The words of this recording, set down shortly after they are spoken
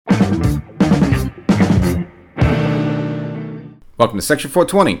Welcome to Section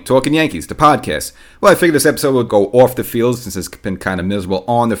 420, Talking Yankees, the podcast. Well, I figured this episode would go off the field since it's been kind of miserable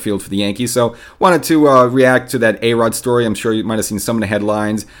on the field for the Yankees. So wanted to react to that A-Rod story. I'm sure you might have seen some of the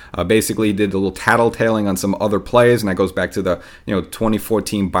headlines. Basically, he did a little tattletaling on some other players, and that goes back to the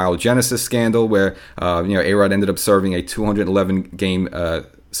 2014 biogenesis scandal where A-Rod ended up serving a 211-game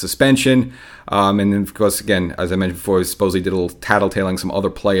suspension. And then, of course, again, as I mentioned before, he supposedly did a little tattletaling some other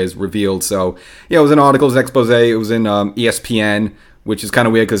players revealed. So, it was an article, it was an expose. It was in ESPN, which is kind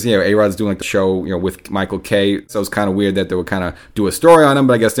of weird because, A-Rod's doing like the show, with Michael Kay. So it's kind of weird that they would kind of do a story on him.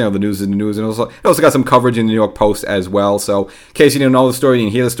 But I guess, the news is the news. And it also got some coverage in the New York Post as well. So in case you didn't know the story, you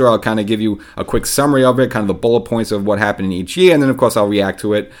didn't hear the story, I'll kind of give you a quick summary of it, kind of the bullet points of what happened in each year. And then, of course, I'll react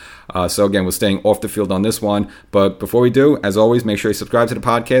to it. So again, we're staying off the field on this one. But before we do, as always, make sure you subscribe to the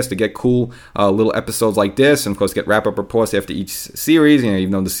podcast to get cool little episodes like this. And of course, get wrap-up reports after each series,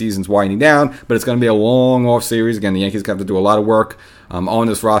 even though the season's winding down. But it's going to be a long off series. Again, the Yankees have to do a lot of work on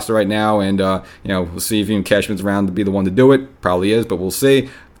this roster right now. And, we'll see if even Cashman's around to be the one to do it. Probably is, but we'll see.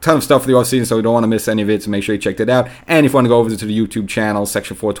 Ton of stuff for the offseason, so we don't want to miss any of it, so make sure you check that out. And if you want to go over to the YouTube channel,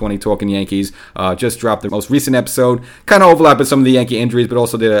 Section 420 Talking Yankees, just dropped the most recent episode. Kind of overlapped with some of the Yankee injuries, but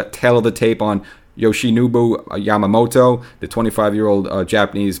also did a tail of the tape on Yoshinobu Yamamoto, the 25-year-old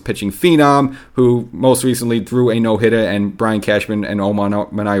Japanese pitching phenom, who most recently threw a no-hitter, and Brian Cashman and Omar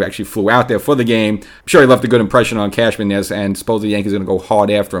Minaya actually flew out there for the game. I'm sure he left a good impression on Cashman, and supposedly the Yankees are going to go hard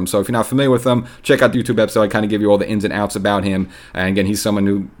after him. So if you're not familiar with him, check out the YouTube episode. I kind of give you all the ins and outs about him. And again, he's someone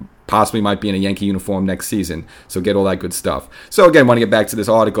who possibly might be in a Yankee uniform next season. So get all that good stuff. So again, want to get back to this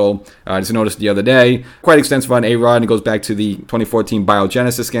article. I just noticed the other day, quite extensive on A-Rod, and it goes back to the 2014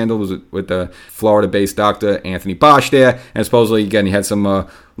 biogenesis scandal. It was with the Florida-based doctor Anthony Bosch there. And supposedly, again, he had some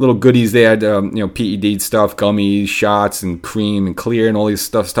little goodies there, PED stuff, gummies, shots, and cream, and clear, and all these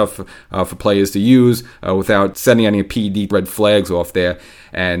stuff for players to use without sending any PED red flags off there.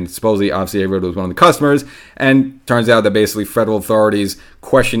 And supposedly, obviously, A-Rod was one of the customers. And turns out that basically federal authorities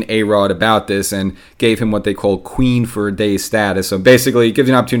questioned A-Rod about this and gave him what they call Queen for a Day status. So basically, it gives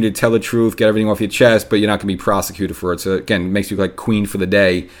you an opportunity to tell the truth, get everything off your chest, but you're not going to be prosecuted for it. So again, it makes you like Queen for the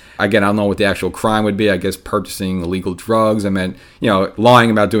day. Again, I don't know what the actual crime would be. I guess purchasing illegal drugs. I meant,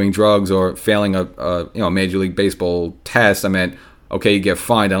 lying about doing drugs or failing a Major League Baseball test. I meant, okay, you get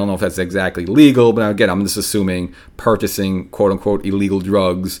fined. I don't know if that's exactly legal, but again, I'm just assuming purchasing quote-unquote illegal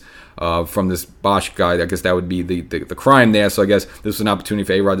drugs from this Bosch guy. I guess that would be the crime there. So I guess this was an opportunity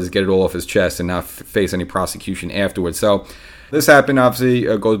for A-Rod to just get it all off his chest and not face any prosecution afterwards. So this happened, obviously,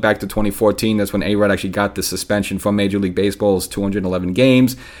 goes back to 2014. That's when A-Rod actually got the suspension from Major League Baseball's 211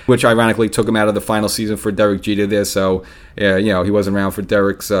 games, which ironically took him out of the final season for Derek Jeter there. So, he wasn't around for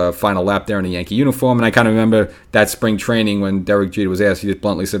Derek's final lap there in a Yankee uniform. And I kind of remember that spring training when Derek Jeter was asked, he just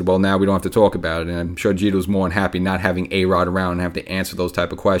bluntly said, well, now we don't have to talk about it. And I'm sure Jeter was more than happy not having A-Rod around and have to answer those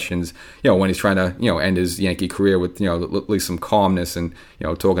type of questions, when he's trying to, end his Yankee career with, at least some calmness and,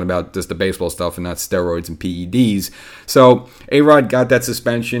 talking about just the baseball stuff and not steroids and PEDs. So A-Rod got that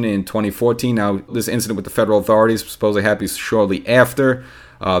suspension in 2014. Now, this incident with the federal authorities supposedly happened shortly after.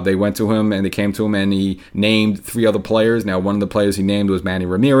 They went to him and they came to him and he named 3 other players. Now, one of the players he named was Manny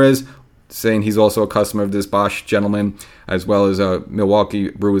Ramirez, saying he's also a customer of this Bosch gentleman, as well as a Milwaukee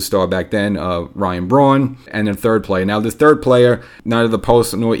Brewers star back then, Ryan Braun, and then third player. Now, this third player, neither the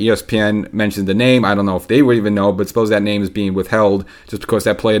Post nor ESPN mentioned the name. I don't know if they would even know, but suppose that name is being withheld just because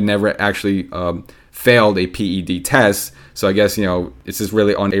that player never actually failed a PED test. So I guess, it's just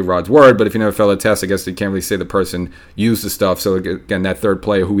really on A-Rod's word. But if you never failed a test, I guess you can't really say the person used the stuff. So again, that third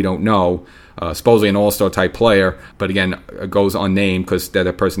player who we don't know, supposedly an all-star type player, but again, goes unnamed because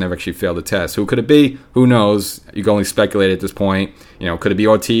that person never actually failed the test. Who could it be? Who knows? You can only speculate at this point. Could it be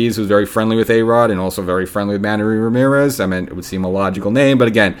Ortiz, who's very friendly with A-Rod and also very friendly with Manny Ramirez? I mean, it would seem a logical name, but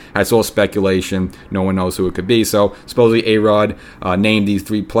again, that's all speculation. No one knows who it could be. So supposedly A-Rod named these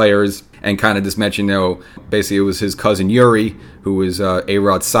 3 players and kind of just mentioned, basically it was his cousin Yuri, who was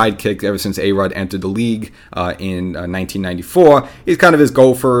A-Rod's sidekick ever since A-Rod entered the league in 1994. He's kind of his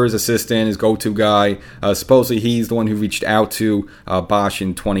gopher, his assistant, his go-to guy. Supposedly he's the one who reached out to Bosch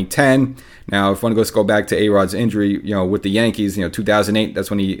in 2010. Now, if one goes to go back to A-Rod's injury, with the Yankees, 2008,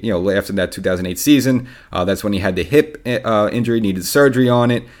 that's when he, after that 2008 season, that's when he had the hip injury, needed surgery on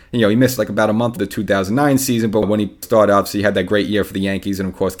it. He missed like about a month of the 2009 season, but when he started, obviously, he had that great year for the Yankees and,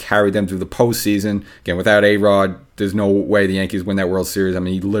 of course, carried them through the postseason. Again, without A-Rod, there's no way the Yankees win that World Series. I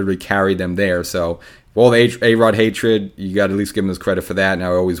mean, he literally carried them there, so for all the A-Rod hatred, you got to at least give him his credit for that, and I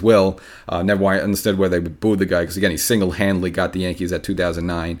always will. Never understood why they would boo the guy, because, again, he single-handedly got the Yankees that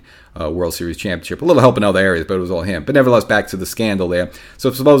 2009 World Series championship. A little help in other areas, but it was all him. But nevertheless, back to the scandal there.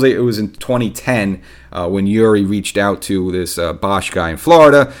 So supposedly it was in 2010 when Uri reached out to this Bosch guy in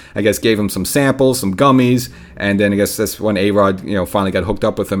Florida. I guess gave him some samples, some gummies, and then I guess that's when A-Rod finally got hooked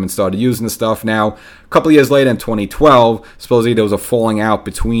up with him and started using the stuff. Now, a couple of years later in 2012, supposedly there was a falling out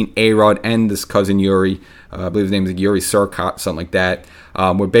between A-Rod and this cousin Uri. I believe his name is Yuri Serkot, something like that,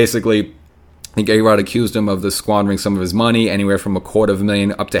 where basically I think A-Rod accused him of squandering some of his money, anywhere from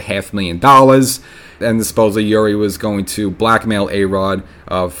 $250,000 up to $500,000. And supposedly Uri was going to blackmail A-Rod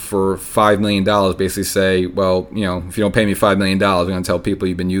for $5 million, basically say, well, if you don't pay me $5 million, I'm going to tell people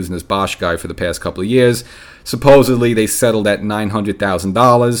you've been using this Bosch guy for the past couple of years. Supposedly they settled at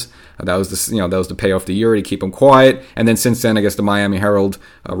 $900,000. That was the payoff to Uri to keep him quiet. And then since then, I guess the Miami Herald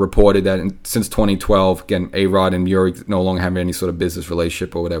reported that since 2012, again, A-Rod and Uri no longer have any sort of business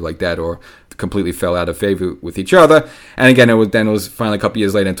relationship or whatever like that, or completely fell out of favor with each other. And again, it was finally a couple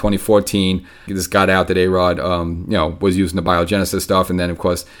years later in 2014, this got out that A-Rod, was using the biogenesis stuff. And then, of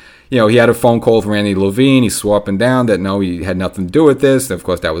course, he had a phone call from Randy Levine. He swore up and down that no, he had nothing to do with this. And of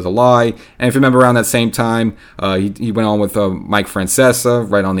course, that was a lie. And if you remember, around that same time, he went on with Mike Francesa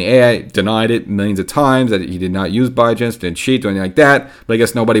right on the air, denied it millions of times that he did not use biogenesis, didn't cheat or anything like that. But I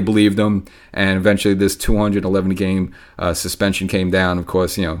guess nobody believed him. And eventually, this 211-game suspension came down. Of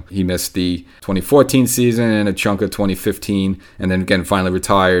course, he missed the 2014 season and a chunk of 2015, and then again finally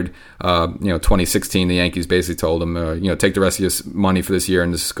retired. 2016, the Yankees basically told him, take the rest of your money for this year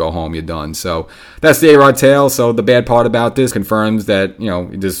and just go home. You're done. So that's the A-Rod tale. So the bad part about this confirms that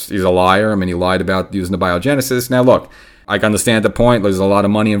he's a liar. I mean, he lied about using the biogenesis. Now look, I can understand the point. There's a lot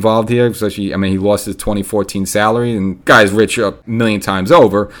of money involved here, especially, he lost his 2014 salary, and guy's rich a million times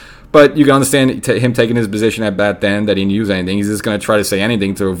over. But you can understand him taking his position at that then, that he didn't use anything. He's just going to try to say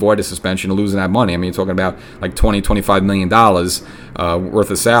anything to avoid a suspension and losing that money. You're talking about like $25 million worth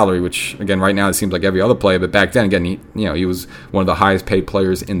of salary, which, again, right now it seems like every other player. But back then, again, he was one of the highest paid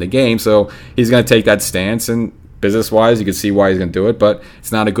players in the game. So he's going to take that stance, and business-wise, you can see why he's going to do it, but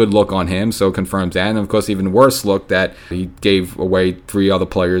it's not a good look on him, so it confirms that. And, of course, even worse look that he gave away 3 other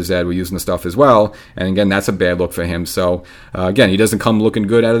players that were using the stuff as well. And, again, that's a bad look for him. So, again, he doesn't come looking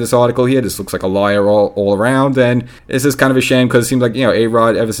good out of this article here. This looks like a liar all around, and it's just kind of a shame because it seems like,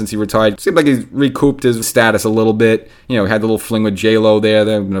 A-Rod, ever since he retired, seemed like he's recouped his status a little bit. Had the little fling with J-Lo there,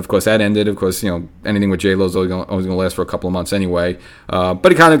 and, of course, that ended. Of course, anything with J-Lo is always going to last for a couple of months anyway.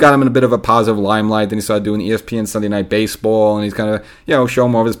 But it kind of got him in a bit of a positive limelight. Then he started doing ESPN Sunday Night Baseball, and he's kind of, show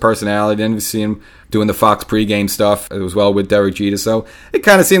more of his personality. Then we see him doing the Fox pregame stuff as well with Derek Jeter. So it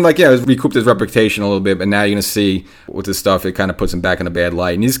kind of seemed like, it's recouped his reputation a little bit, but now you're going to see with this stuff, it kind of puts him back in a bad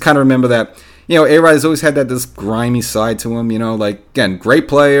light. And you just kind of remember that, A-Rod has always had this grimy side to him, again, great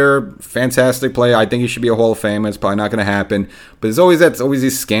player, fantastic player. I think he should be a Hall of Famer. It's probably not going to happen. But there's always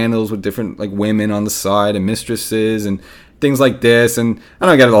these scandals with different, women on the side and mistresses and things like this, and I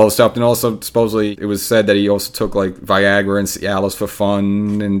don't get all this stuff. And also, supposedly, it was said that he also took Viagra and Cialis for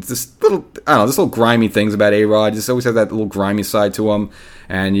fun, and this little grimy things about A-Rod. Just always has that little grimy side to him.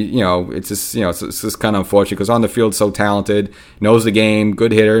 And, it's just, it's just kind of unfortunate because on the field, so talented, knows the game,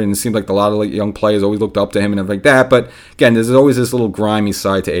 good hitter, and it seems like a lot of young players always looked up to him and everything like that. But, again, there's always this little grimy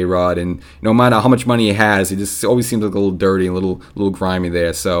side to A-Rod, and no matter how much money he has, he just always seems like a little dirty, a little grimy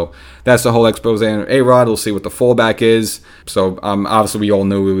there. So that's the whole expose on A-Rod. We'll see what the fallback is. So, obviously, we all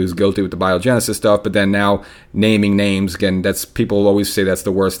knew he was guilty with the biogenesis stuff, but then now naming names, again, people always say that's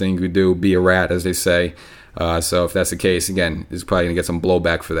the worst thing you could do, be a rat, as they say. So if that's the case, again, he's probably going to get some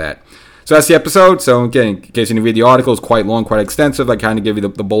blowback for that. So that's the episode. So again, in case you didn't read the article, it's quite long, quite extensive. I kind of give you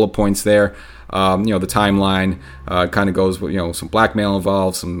the bullet points there. The timeline kind of goes with, some blackmail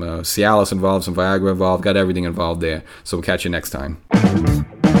involved, some Cialis involved, some Viagra involved, got everything involved there. So we'll catch you next time.